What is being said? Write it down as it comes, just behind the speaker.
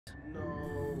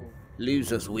No.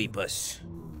 Lose us, weep us.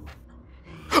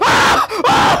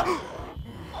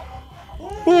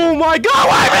 Oh my God!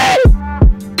 Why me?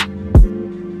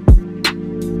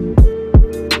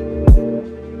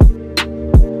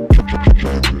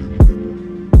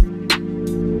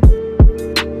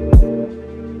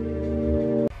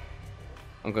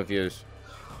 I'm confused.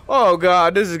 Oh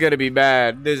God, this is gonna be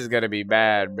bad. This is gonna be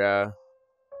bad, bro.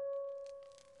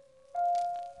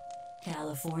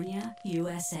 California,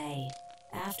 USA.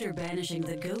 After banishing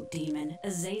the goat demon,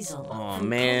 Azazel, from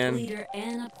man. cult leader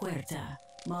Ana Puerta,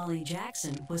 Molly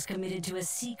Jackson was committed to a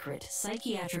secret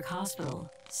psychiatric hospital,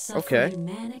 suffering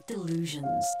manic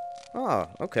delusions. Oh,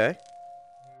 okay.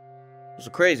 It's a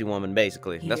crazy woman,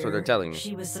 basically. That's what they're telling me.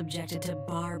 She was subjected to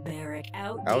barbaric,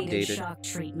 outdated shock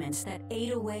treatments that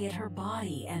ate away at her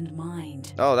body and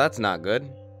mind. Oh, that's not good.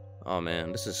 Oh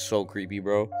man, this is so creepy,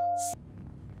 bro.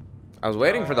 I was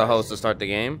waiting for the host to start the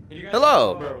game.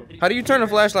 Hello! How do you turn the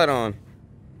flashlight on?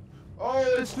 Oh,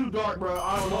 it's too dark, bro.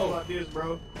 I don't know about this,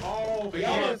 bro. Oh,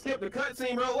 y'all done skip the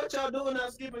cutscene, bro. What y'all doing now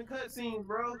skipping cutscenes,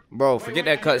 bro? Bro, forget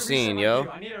that cutscene, yo.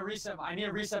 I need to reset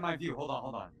my view. Hold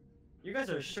on. You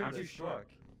guys are short. I'm too short.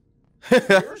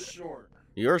 You're short.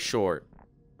 You're short.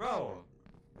 Bro.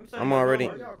 I'm already...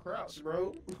 Where y'all crouched,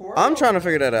 bro? I'm trying to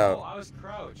figure that out. Oh, I was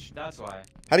crouched. That's why.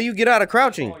 How do you get out of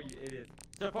crouching? Oh, you idiot.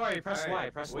 Cefari, press Y.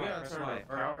 Press Y. Press Y.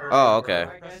 Oh, okay.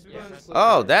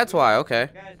 Oh, that's why. Okay.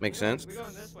 Makes sense. We're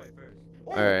going this way first.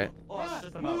 Alright.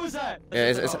 Who was that? Yeah,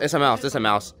 it's a mouse. It's a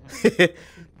mouse.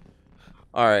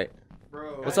 Alright.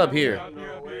 What's up here?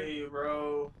 No way,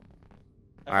 bro.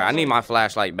 Alright, I need my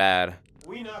flashlight bad.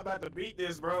 We not about to beat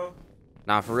this, bro.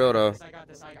 Nah, for real though. I got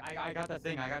this. I got the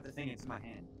thing. I got the thing. It's in my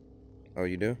hand. Oh,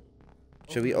 you do?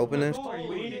 Should we open this?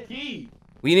 We need the key.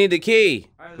 We need the key.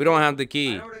 We don't have the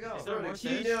key. I know where to go. Is there the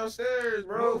key downstairs,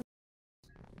 bro?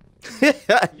 You're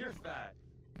fat.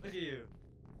 Look at you.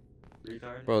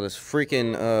 Retard. Bro, this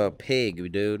freaking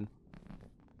pig, dude.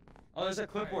 Oh, there's a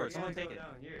clipboard. Someone take it.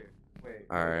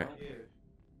 Alright.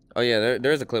 Oh yeah,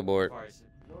 there's a clipboard. Go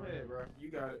ahead, bro. You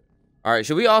got it. Alright,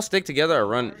 should we all stick together or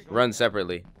run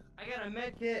separately? I got a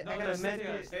med kit. I got a med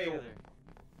kit.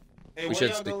 Hey, We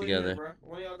should stick together. Here,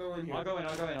 when y'all go in here? I'll go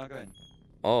in.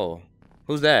 Oh.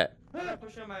 Who's that?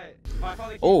 Push on my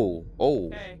father. Oh.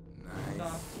 Hey.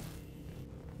 Nice.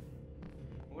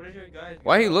 What is your guys?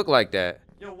 Why he look like that?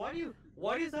 Yo, why do you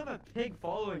have a pig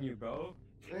following you, bro?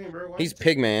 Dang, bro, He's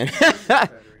Pigman.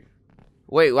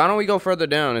 Wait, why don't we go further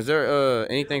down? Is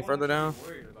there anything further down?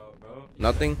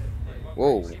 Nothing?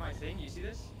 Whoa. See my thing? You see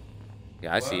this?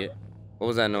 Yeah, I see it. What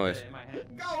was that noise?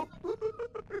 Go!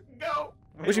 Go!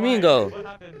 What you mean go? What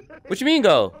happened? What you mean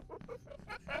go?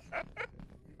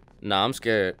 Nah, I'm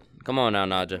scared. Come on now,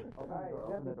 Naja.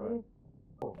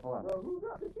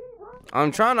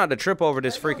 I'm trying not to trip over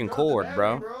this freaking cord,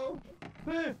 bro.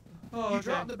 Oh, you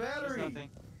dropped the battery.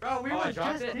 Bro, we was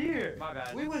just here. My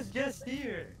bad. We was just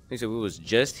here. He said we was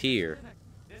just here.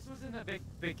 This was in the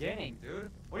beginning,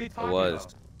 dude. What are you talking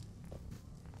about?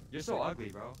 You're so ugly,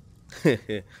 bro.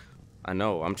 I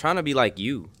know. I'm trying to be like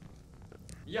you.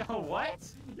 Yo, what?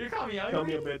 You call me ugly? Tell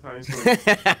me a bedtime story.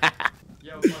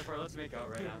 Yo, let's make out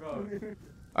right now.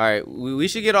 Alright, we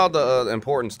should get all the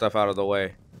important stuff out of the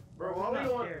way. Bro, why are we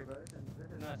going?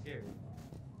 This is not scary.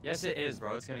 Yes, it is,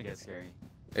 bro. It's gonna get scary.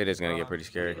 It is gonna get pretty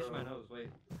scary. My nose, wait.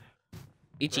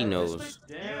 Itchy nose.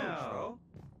 Damn, bro.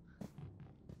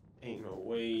 Ain't no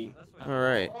way.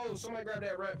 Alright. Oh, somebody grab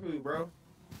that rat food, bro.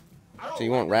 So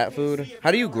you want rat food? How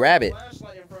do you grab it?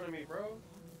 In front of me, bro.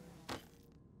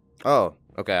 Oh,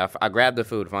 okay. I grabbed the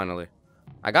food finally.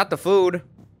 I got the food.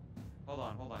 Hold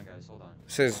on, guys. Hold on.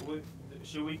 Says.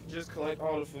 Should we just collect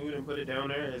all the food and put it down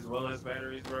there as well as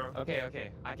batteries, bro? Okay.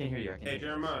 I can hear you. Hey,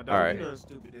 Jeremiah, Alright. do nothing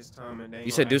stupid this time. And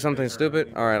You said do something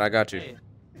stupid? Alright, I got you. Hey,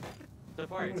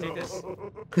 Cefari, take this.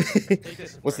 Take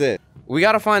this. What's that? We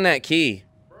gotta find that key.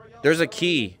 There's a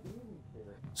key.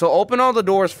 So open all the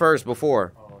doors first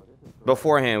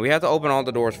beforehand. We have to open all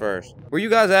the doors first. Where you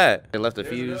guys at? They left the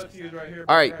fuse.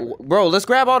 Right, Alright, bro, let's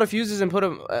grab all the fuses and put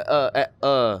them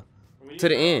to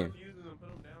the end.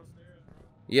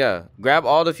 Yeah, grab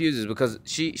all the fuses because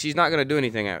she's not gonna do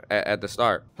anything at the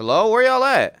start. Hello, where y'all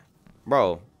at?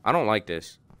 Bro, I don't like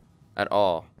this at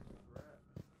all.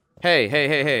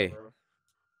 Hey.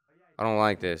 I don't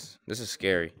like this. This is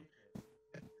scary.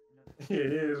 It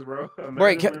is, bro.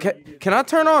 Wait, can I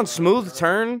turn on smooth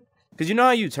turn? Cause you know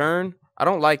how you turn? I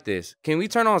don't like this. Can we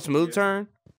turn on smooth turn?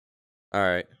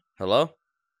 Alright. Hello?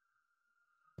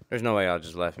 There's no way y'all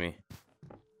just left me.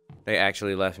 They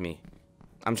actually left me.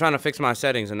 I'm trying to fix my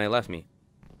settings and they left me.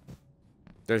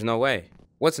 There's no way.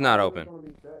 What's not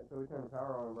open?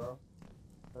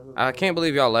 I can't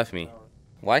believe y'all left me.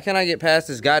 Why can't I get past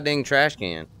this goddamn trash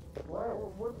can?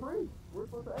 Well, we're free. We're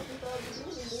supposed to exercise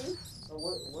the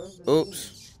dude, dude.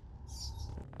 Oops.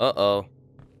 Uh-oh.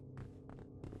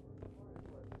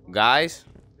 Guys?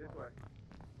 This way.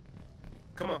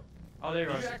 Come on. Oh, there you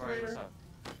go. Did you Cefari, activate what's her? up?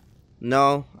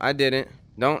 No, I didn't.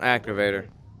 Don't activate her.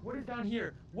 What is down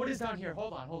here? What is down here?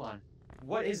 Hold on, hold on.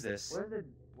 What is this?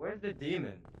 Where's the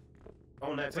demon?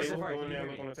 On that Where's table. Cefari? Go in Can you there, hear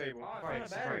look me? on the table. Oh, Cefari, I found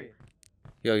a battery.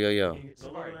 Yo, yo, yo. Go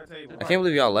look on that table. I can't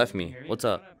believe y'all left me. Can you hear me? What's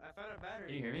up? I found a battery.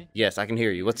 Can you hear me? Yes, I can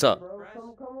hear you. What's up?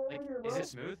 Bro, come over Like, here, is bro. it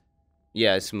smooth?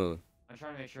 Yeah, it's smooth. I'm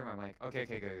trying to make sure my mic. Okay,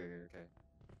 okay, good.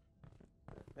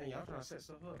 Man, y'all trying to set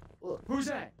stuff up. Look, Who's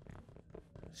that?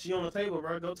 she on the table,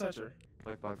 bro. Go touch her.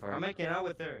 Look, Bugfire. I'm making out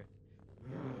with her.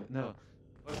 No.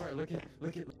 Bugfire, look at.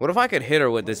 What if I could hit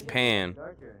her with this pan?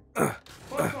 Darker.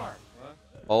 Bugfire.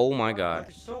 Oh my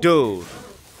god. So Dude.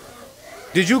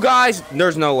 Did you guys?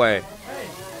 There's no way. Hey,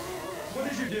 what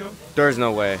did you do? There's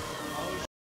no way.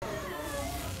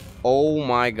 Oh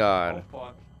my god. Oh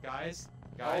fuck, guys.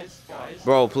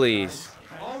 Bro, please.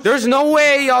 Oh, There's no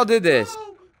way y'all did this.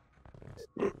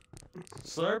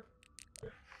 Slurp.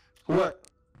 What?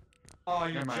 Oh,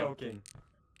 you're Never mind. joking.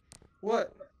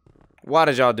 What? Why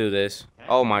did y'all do this?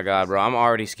 Oh my god, bro. I'm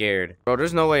already scared. Bro,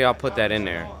 there's no way y'all put that in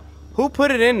there. Who put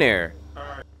it in there?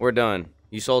 Alright. We're done.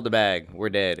 You sold the bag. We're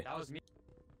dead. That was me.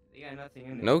 You got nothing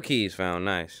in there. No keys found.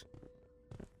 Nice.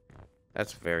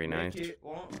 That's very nice. Make it,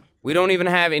 well, We don't even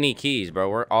have any keys, bro.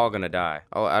 We're all gonna die.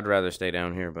 Oh, I'd rather stay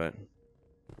down here, but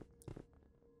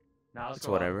Now let's it's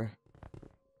go whatever.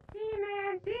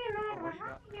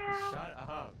 Shut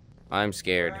up. I'm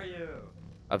scared. Where are you?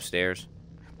 Upstairs.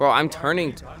 Bro, I'm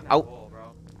turning out.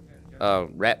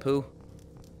 Rat poo?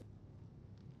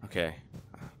 Okay.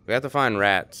 We have to find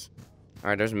rats.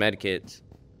 Alright, there's med kits.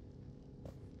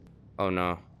 Oh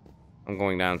no. I'm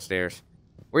going downstairs.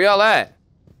 Where y'all at?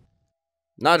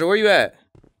 Naja, where you at?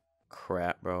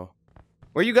 Crap, bro.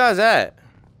 Where you guys at?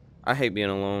 I hate being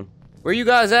alone. Where you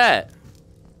guys at?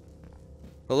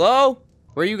 Hello?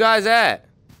 Where you guys at?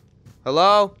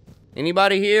 Hello?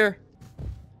 Anybody here?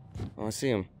 Oh, I see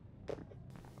him.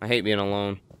 I hate being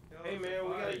alone. hey man,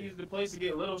 we gotta use the place to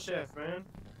get Little Chef, man.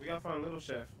 We gotta find Little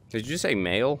Chef. Did you say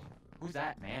male? Who's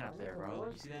that man up there, bro?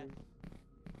 You see that?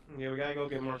 Yeah, we gotta go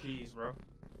get more keys, bro.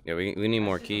 Yeah, we need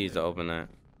more keys to open that.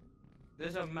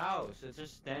 There's a mouse. It's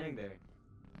just standing there.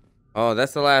 Oh,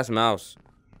 that's the last mouse.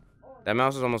 That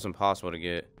mouse is almost impossible to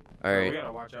get. All Bro, we right.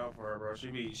 gotta watch out for her, bro. She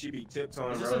be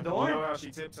tiptoeing, Is bro. this a door? You know how she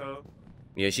tiptoe?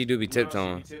 Yeah, she do be You know how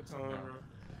tiptoeing. She be tiptoeing, bro.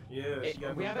 Yeah, Hey, she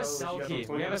got we them have a toes, cell she got key.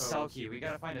 them We have a twin cell toes. key. We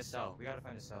gotta find a cell.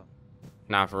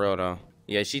 Nah, for real though.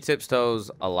 Yeah, she tiptoes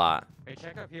a lot, Hey,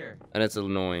 check up here. and it's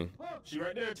annoying. She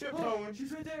right there tiptoeing.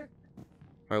 She's right there.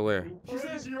 Right where? She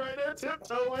right there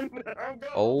tiptoeing. I'm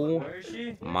going. Oh Where is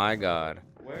she? my god.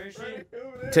 Where is she? Right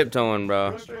over there. Tiptoeing,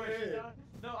 bro. Right there.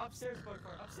 No, upstairs,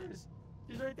 Bugfire. Upstairs.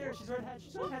 She's right there. She's right ahead.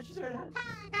 She's right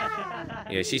ahead.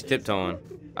 Yeah, she's tiptoeing.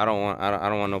 I don't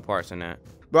want no parts in that.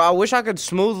 Bro, I wish I could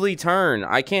smoothly turn.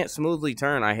 I can't smoothly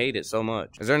turn. I hate it so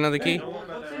much. Is there another key? Don't worry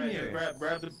about What's that in right here? there.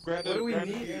 Grab the What do we grab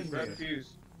the need fuse, in grab here? the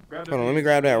fuse. Grab the Hold on, let me fuse.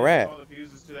 grab that rat. All the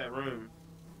fuses to that room.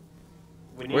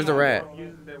 We need Where's the more rat?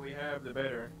 fuses that we have, the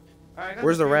better. Alright, I got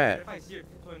Where's the fuse. rat? If I see her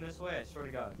tiptoeing this way, I swear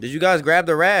to God. Did you guys grab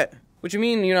the rat? What you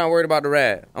mean you're not worried about the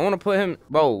rat? I want to put him.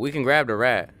 Bro, we can grab the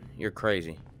rat. You're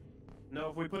crazy. No,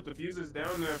 if we put the fuses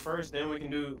down there first, then we can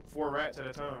do 4 rats at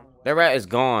a time. That rat is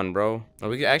gone, bro. Or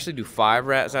we could actually do 5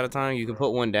 rats at a time. You can put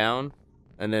one down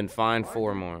and then find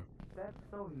 4 more. That's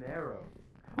so narrow.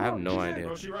 I have no idea.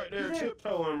 Bro, she right there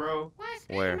tiptoeing, bro.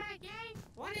 Where?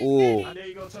 I Ooh. dare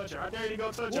you go touch her. I dare you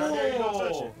go touch her. I dare you go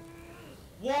touch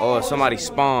her. Oh, somebody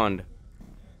spawned.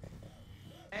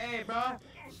 Hey, bro.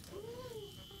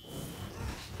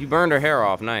 You burned her hair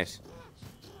off. Nice.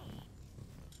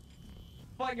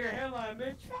 Fuck your hairline,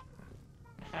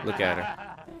 bitch. Look at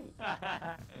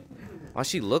her. Why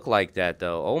she look like that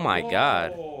though? Oh my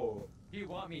god. Whoa. She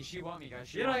want me,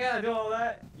 guys. You don't gotta do all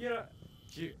that. You know.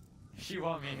 She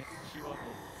want me. She want me.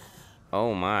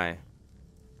 Oh my.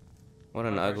 What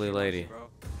an Bugfire, ugly she wants lady. you, bro.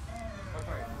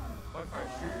 Bugfire,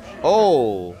 shoot.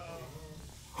 Oh.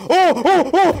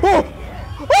 Oh.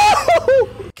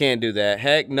 Can't do that.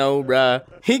 Heck no, bruh.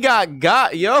 He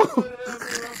got, yo.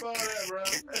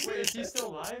 Wait, is he still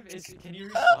alive? Can you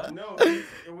respawn? No,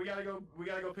 we gotta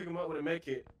go pick him up with a med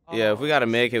kit. Yeah, if we gotta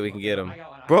make it, we can get him. I got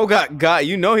one, I Bro got got.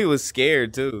 You know he was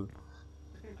scared too.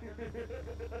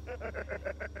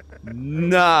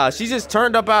 Nah, she just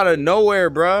turned up out of nowhere,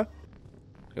 bruh.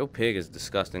 Your pig is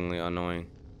disgustingly annoying.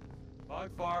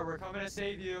 Bugfire, we're coming to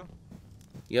save you.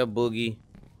 Yeah, Boogie.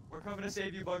 We're coming to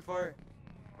save you, Bugfire.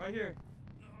 Right here.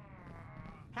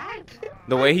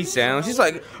 The way he sounds, he's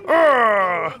like,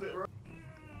 "Ugh."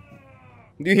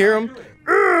 Do you hear him?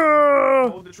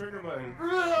 Ugh. Hold the trigger button.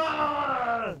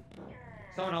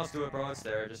 Someone else do it, bro. It's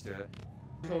there. Just do it.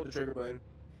 Hold the trigger button.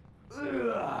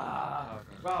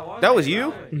 Wow, That was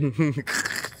you?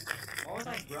 What was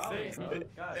I growling, bro?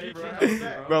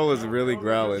 God, Bro was really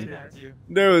growling.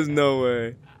 There was no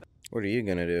way. What are you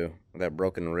gonna do with that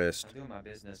broken wrist? I'm doing my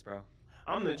business, bro.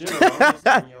 I'm the general. I'm just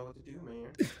telling y'all what to do,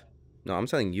 man. No, I'm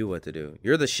telling you what to do.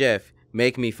 You're the chef.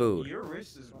 Make me food. Your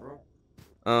wrist is broke.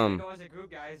 Go as a group,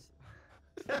 guys.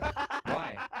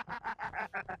 Why?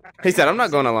 He said, I'm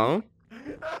not going alone.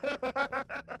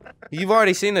 You've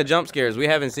already seen the jump scares. We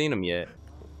haven't seen them yet.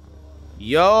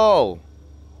 Yo.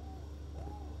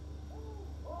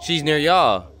 She's near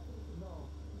y'all.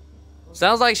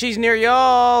 Sounds like she's near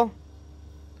y'all.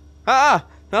 Ah,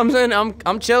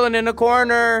 I'm chilling in the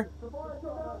corner.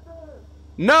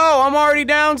 No, I'm already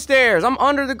downstairs. I'm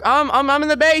under the I'm in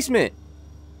the basement.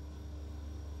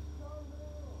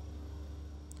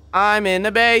 I'm in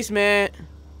the basement.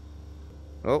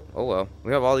 Oh well.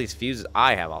 We have all these fuses.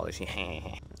 I have all these.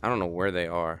 I don't know where they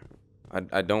are.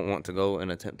 I don't want to go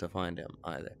and attempt to find them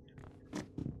either.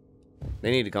 They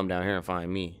need to come down here and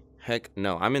find me. Heck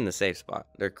no, I'm in the safe spot.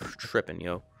 They're tripping,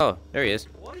 yo. Oh, there he is.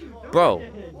 Bro,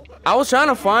 I was trying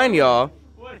to find y'all.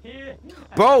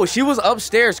 Bro, she was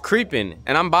upstairs creeping,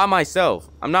 and I'm by myself.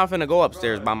 I'm not finna go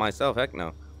upstairs by myself. Heck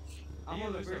no.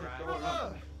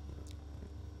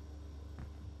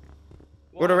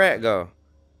 Where'd the rat go?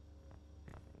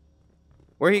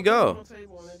 Where'd he go?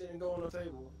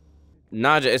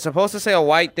 Naja, it's supposed to say a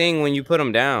white thing when you put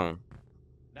him down.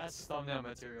 That's thumbnail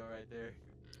material right there.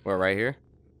 What, right here?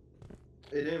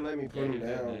 It didn't let me put him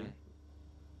down.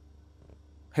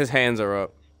 His hands are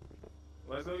up.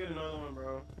 Let's go get another one,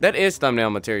 bro. That is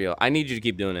thumbnail material. I need you to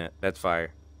keep doing that. That's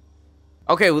fire.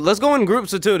 Okay, well, let's go in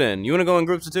groups of two then. You want to go in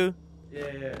groups of two?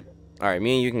 Yeah. All right,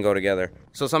 me and you can go together.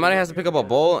 So somebody has to pick up a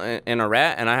bowl and a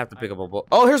rat, and I have to pick up a bowl.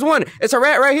 Oh, here's one. It's a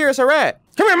rat right here. It's a rat.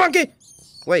 Come here, monkey.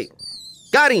 Wait.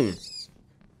 Got him.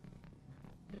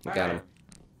 Got him.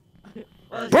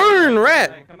 Burn,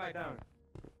 rat. Come back down.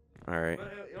 All right.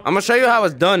 I'm going to show you how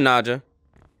it's done, Naja.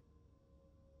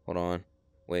 Hold on.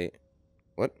 Wait.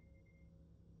 What?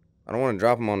 I don't want to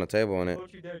drop him on the table in it.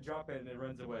 Don't you dare drop it and it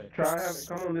runs away. Try have it.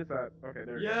 Come on this side. Okay,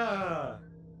 there you go. Yeah.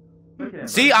 Look at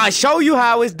See, I show you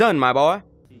how it's done, my boy.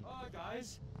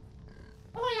 Guys.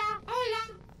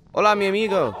 Hola, mi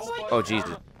amigo. Oh,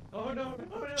 Jesus. Oh no.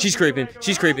 She's creeping.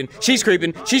 She's creeping. She's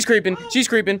creeping. She's creeping. She's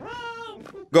creeping.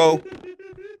 Go.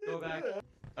 Go back.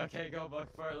 Okay, go Buck.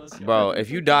 Let's go. Bro, if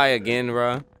you die again,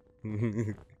 bro.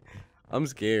 I'm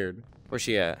scared. Where's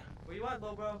she at? Where you at,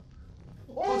 bro?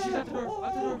 Oh, she's at the door.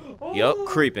 At the door. Yup,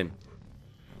 creeping.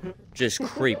 Just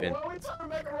creeping. Why we turn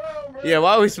back around, bro? Yeah,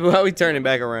 why are we turning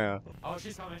back around? Oh,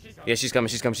 she's coming. She's coming. Yeah, she's coming.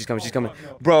 She's coming. She's coming. She's coming.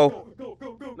 Bro. Go.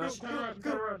 No, turn around,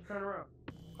 turn around, turn around.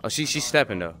 Oh, she's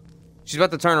stepping though. She's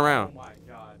about to turn Oh around. my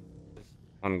god.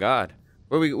 On God.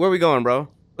 Where we going, bro?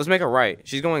 Let's make a right.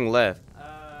 She's going left.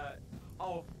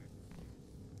 Oh.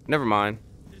 Never mind.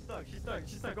 She's stuck. She's stuck.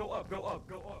 She's stuck. Go up. Go up.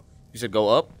 Go up. You said go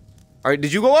up? Alright,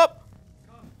 did you go up?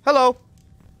 Hello.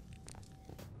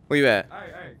 Where you at?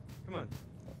 Alright. Come on.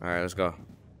 Alright, let's go.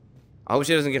 I hope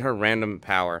she doesn't get her random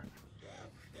power.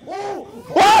 Whoa!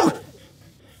 Whoa!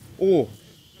 Oh.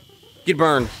 Get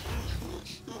burned.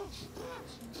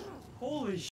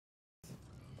 Holy sh!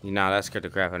 Nah, that scared the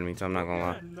crap out of me, so I'm not gonna lie.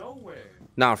 Out of nowhere.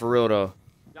 Nah, for real though.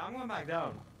 Yeah, I'm going back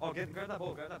down. Oh, grab that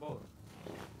bowl. Grab that bowl.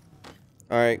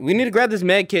 Alright, we need to grab this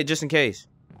med kit just in case.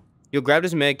 Yo, grab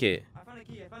this med kit. I found a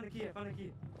key. I found a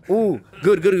key. Ooh,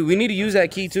 good. We need to use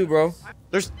that key too, bro.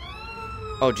 There's...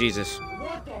 Oh, Jesus.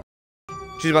 What the?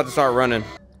 She's about to start running.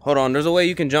 Hold on, there's a way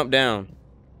you can jump down.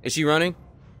 Is she running?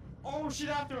 Oh, she's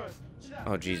after us.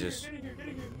 Oh, Jesus. Get in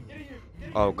here.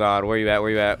 Oh, God, where you at? Where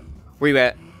you at?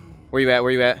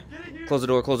 Close the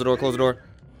door.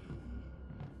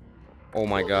 Oh,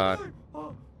 my God.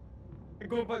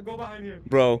 Go behind here.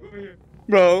 Bro. Over here.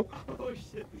 Bro. Oh,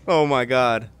 shit. Oh, my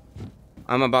God.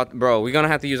 Bro, we're gonna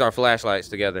have to use our flashlights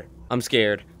together. I'm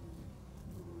scared.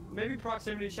 Maybe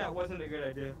proximity shot wasn't a good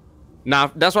idea. Nah,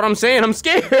 that's what I'm saying. I'm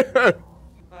scared.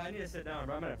 I need to sit down,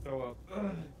 bro. I'm gonna throw up.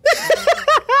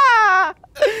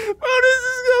 Bro, this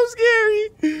is so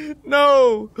scary.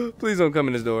 No. Please don't come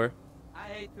in this door.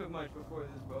 I ate too much before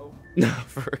this, bro. No,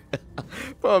 for real.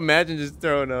 Bro, imagine just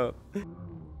throwing up.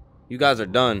 You guys are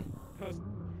done.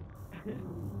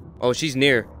 Oh, she's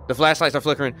near. The flashlights are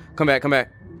flickering. Come back.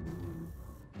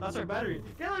 That's our battery.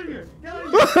 Get out of here.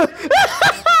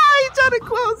 You trying to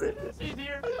close it. She's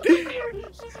here.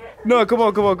 No, come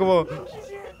on.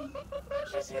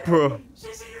 She's here. Bro.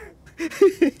 She's here.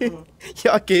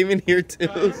 Y'all came in here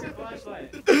too.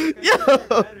 Yo.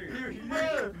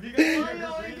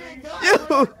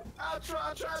 Yo.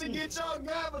 I try to get y'all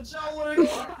guy, but y'all wanna go.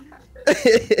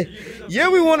 Yeah,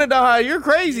 we wanted to hide. You're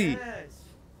crazy.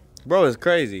 Bro, it's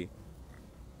crazy.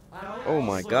 Oh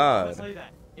my god.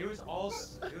 It was all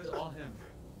him.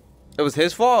 It was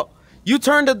his fault? You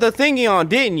turned the thingy on,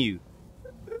 didn't you?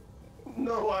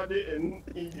 No, I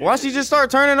didn't. Why'd she just start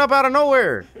turning up out of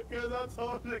nowhere? Because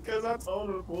I told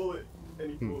him to pull it,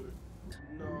 and he pulled it.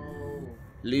 No.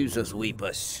 Lose us, weep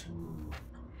us.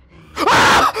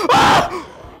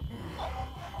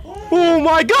 Oh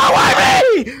my god, why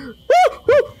me?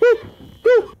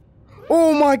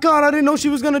 Oh my god, I didn't know she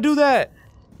was gonna do that.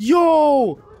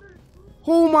 Yo!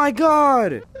 Oh my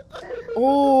god!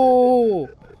 Oh!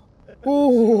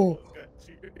 Oh!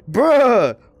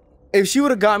 Bruh! If she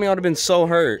would have got me, I would have been so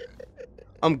hurt.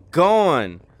 I'm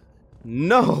gone.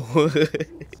 No.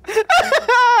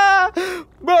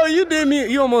 Bro,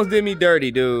 you almost did me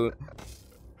dirty, dude.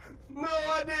 No,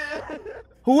 I didn't.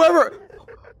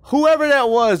 Whoever that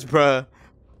was, bruh.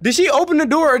 Did she open the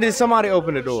door or did somebody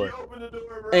open the door? She opened the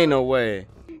door, bro. Ain't no way.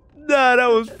 Nah, that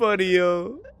was funny,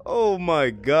 yo. Oh my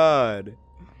god.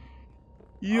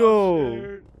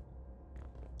 Yo.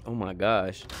 Oh my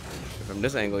gosh. From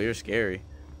this angle, you're scary.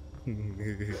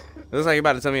 It looks like you're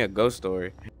about to tell me a ghost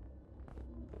story.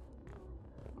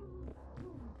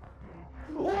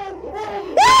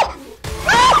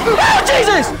 Oh,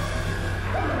 Jesus!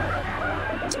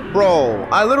 Bro,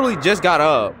 I literally just got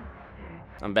up.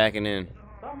 I'm backing in.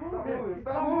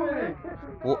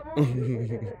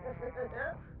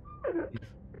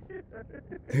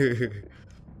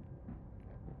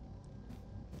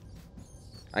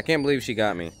 I can't believe she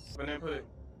got me. There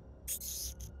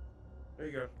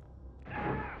you go.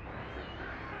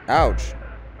 Ouch.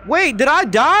 Wait, did I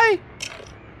die?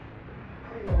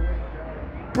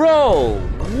 Bro,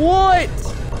 what?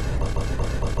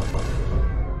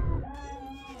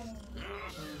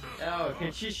 Oh,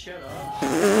 can she shut up? I'm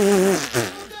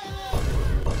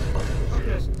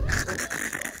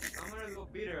gonna go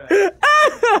beat her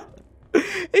ass.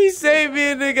 He saved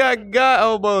me and then got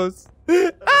almost.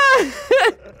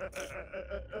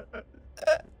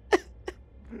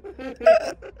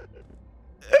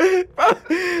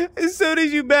 As soon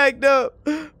as you backed up,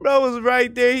 bro was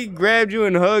right there. He grabbed you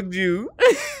and hugged you.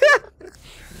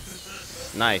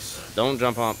 Nice. Don't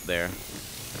jump up there,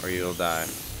 or you'll die.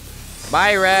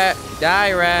 Bye, rat.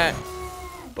 Die, rat.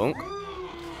 Bonk.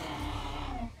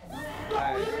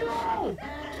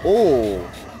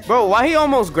 Oh, bro, why he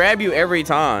almost grab you every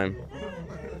time?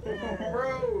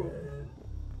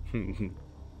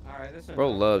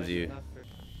 Bro loves you.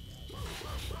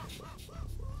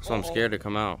 So I'm scared to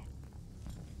come out.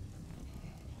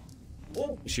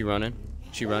 Is she running?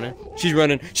 She running? She's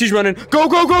running. She's running. Go,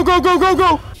 go, go, go, go, go,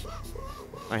 go!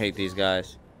 I hate these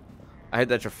guys. I hate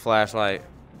that your flashlight,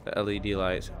 the LED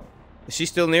lights. Is she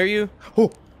still near you?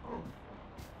 Oh,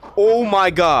 oh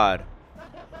my god.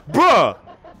 Bruh!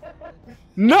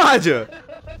 Naja!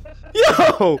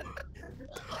 Yo!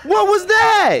 What was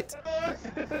that?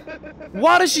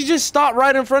 Why did she just stop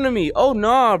right in front of me? Oh,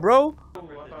 nah, bro.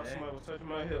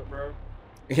 My hip, bro.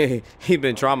 He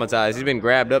been traumatized. He's been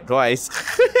grabbed up twice.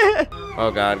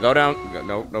 Oh god, go down.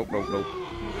 Nope, nope, nope, nope.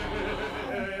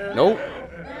 Nope.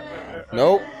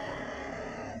 Nope.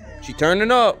 She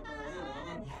turning up.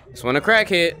 That's when a crack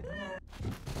hit.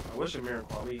 I wish a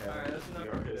miracle we had.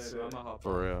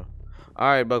 For real.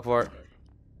 Alright, Buckfart.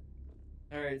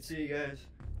 Alright, see you guys.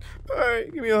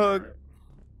 Alright, give me a hug.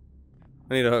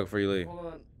 I need a hug before you leave. Hold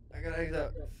on. I gotta exit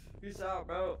out. Peace out,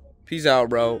 bro. Peace out,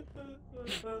 bro.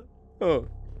 Oh,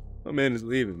 my man is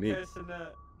leaving me.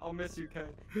 I'll miss you,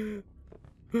 Ken.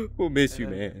 We'll miss you,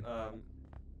 man.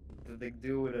 The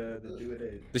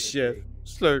The chef.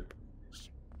 Slurp.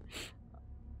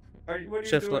 What are you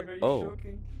Chef doing? Are you oh.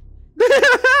 joking?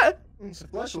 It's a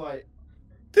flashlight.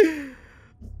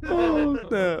 Oh,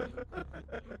 no.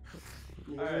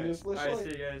 Alright, see you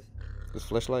guys. This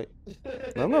flashlight?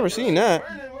 I've never seen that.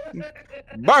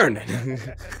 Burning.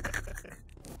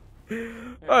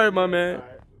 Alright, my man.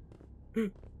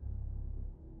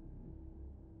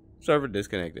 Server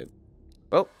disconnected.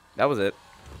 Well, that was it.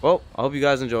 Well, I hope you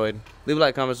guys enjoyed. Leave a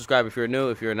like, comment, subscribe if you're new.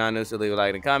 If you're not new, still leave a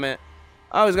like and a comment.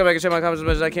 I always go back and check my comments as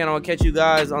much as I can. I'll catch you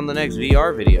guys on the next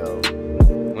VR video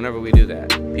whenever we do that.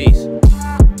 Peace.